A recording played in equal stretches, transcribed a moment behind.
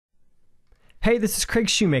Hey, this is Craig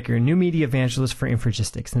Shoemaker, new media evangelist for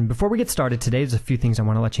Infragistics. And before we get started today, there's a few things I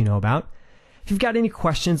want to let you know about. If you've got any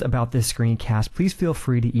questions about this screencast, please feel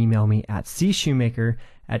free to email me at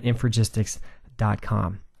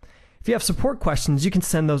cshoemaker@infragistics.com. If you have support questions, you can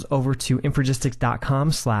send those over to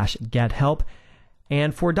infragistics.com/gethelp.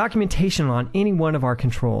 And for documentation on any one of our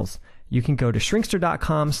controls, you can go to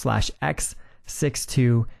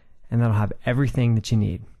shrinkster.com/x62, and that'll have everything that you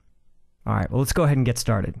need. All right, well, let's go ahead and get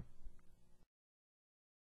started.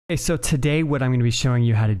 Okay, so today what I'm going to be showing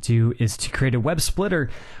you how to do is to create a web splitter,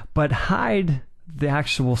 but hide the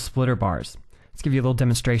actual splitter bars. Let's give you a little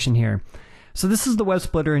demonstration here. So this is the web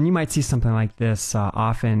splitter, and you might see something like this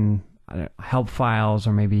often, help files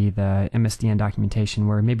or maybe the MSDN documentation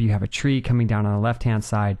where maybe you have a tree coming down on the left-hand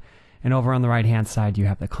side, and over on the right-hand side you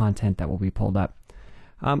have the content that will be pulled up.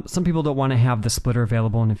 Some people don't want to have the splitter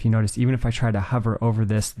available, and if you notice, even if I try to hover over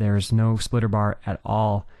this, there's no splitter bar at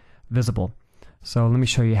all visible. So let me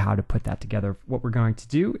show you how to put that together. What we're going to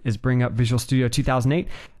do is bring up Visual Studio 2008.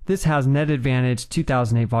 This has NetAdvantage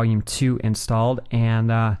 2008 Volume 2 installed,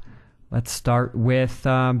 and let's start with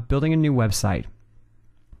building a new website.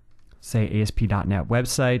 Say ASP.NET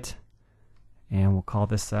website, and we'll call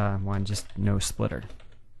this one just no splitter.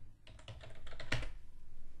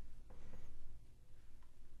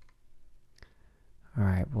 All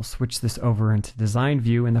right, we'll switch this over into Design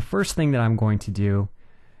View, and the first thing that I'm going to do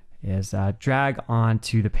is drag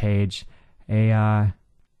onto the page a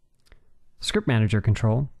script manager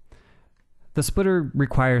control. The splitter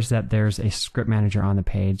requires that there's a script manager on the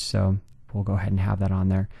page, so we'll go ahead and have that on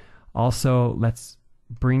there. Also, let's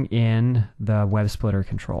bring in the web splitter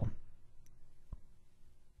control.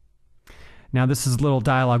 Now this is a little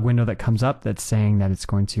dialog window that comes up that's saying that it's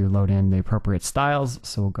going to load in the appropriate styles,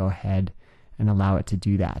 so we'll go ahead and allow it to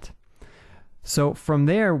do that. So from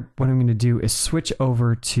there, what I'm going to do is switch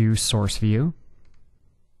over to Source View.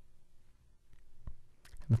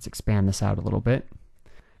 Let's expand this out a little bit.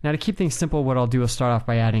 Now to keep things simple, what I'll do is start off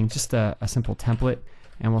by adding just a simple template,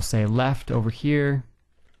 and we'll say left over here,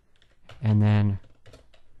 and then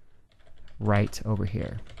right over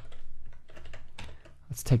here.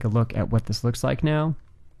 Let's take a look at what this looks like now.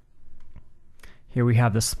 Here we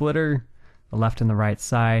have the splitter, the left and the right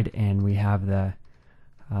side, and we have the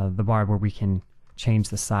bar where we can change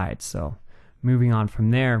the sides. So moving on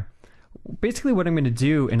from there, basically what I'm going to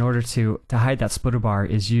do in order to hide that splitter bar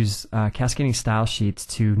is use cascading style sheets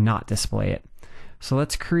to not display it. So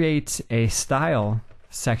let's create a style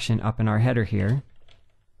section up in our header here.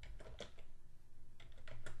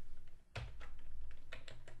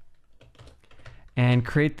 And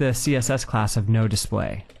create the CSS class of no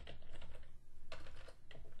display.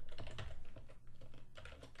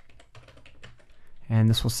 And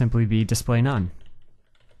this will simply be display none.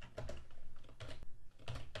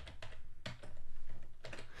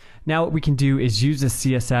 Now what we can do is use the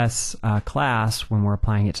CSS class when we're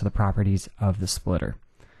applying it to the properties of the splitter.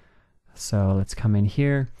 So let's come in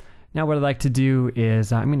here. Now what I'd like to do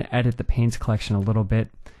is I'm going to edit the panes collection a little bit.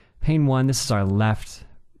 Pane 1, this is our left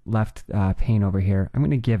pane over here. I'm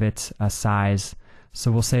going to give it a size. So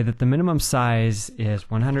we'll say that the minimum size is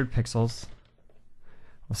 100 pixels.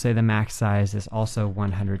 We'll say the max size is also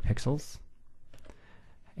 100 pixels,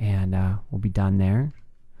 and we'll be done there.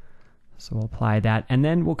 So we'll apply that, and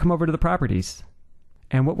then we'll come over to the properties.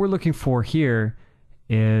 And what we're looking for here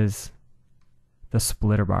is the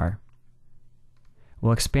splitter bar.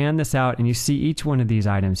 We'll expand this out, and you see each one of these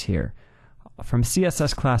items here. From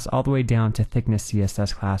CSS class all the way down to thickness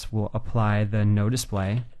CSS class, we'll apply the no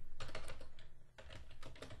display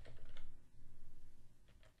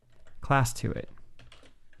class to it.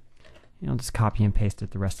 I'll just copy and paste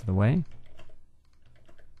it the rest of the way.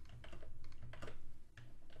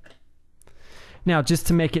 Now, just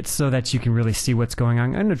to make it so that you can really see what's going on,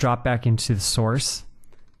 I'm going to drop back into the source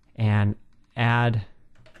and add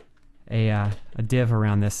a div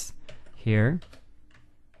around this here,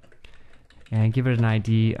 and give it an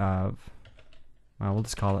ID of, well, we'll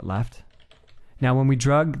just call it left. Now, when we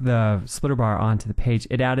drug the splitter bar onto the page,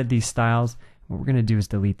 it added these styles. What we're going to do is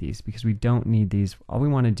delete these because we don't need these. All we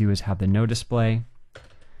want to do is have the no display.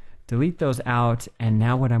 Delete those out, and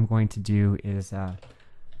now what I'm going to do is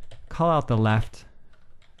call out the left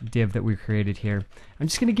div that we created here. I'm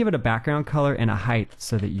just going to give it a background color and a height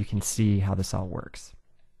so that you can see how this all works.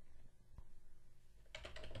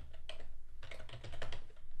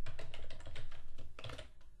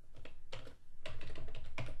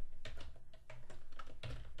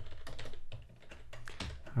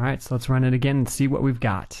 All right, so let's run it again and see what we've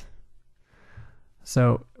got.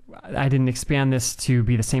 So I didn't expand this to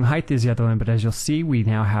be the same height as the other one, but as you'll see, we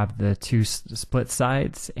now have the two split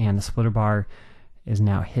sides, and the splitter bar is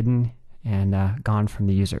now hidden and gone from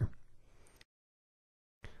the user.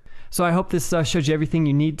 So I hope this shows you everything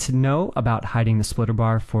you need to know about hiding the splitter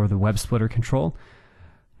bar for the WebSplitter control.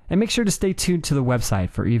 And make sure to stay tuned to the website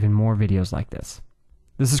for even more videos like this.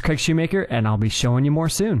 This is Craig Shoemaker, and I'll be showing you more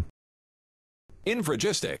soon.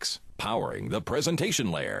 Infragistics, powering the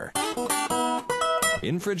presentation layer.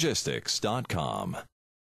 Infragistics.com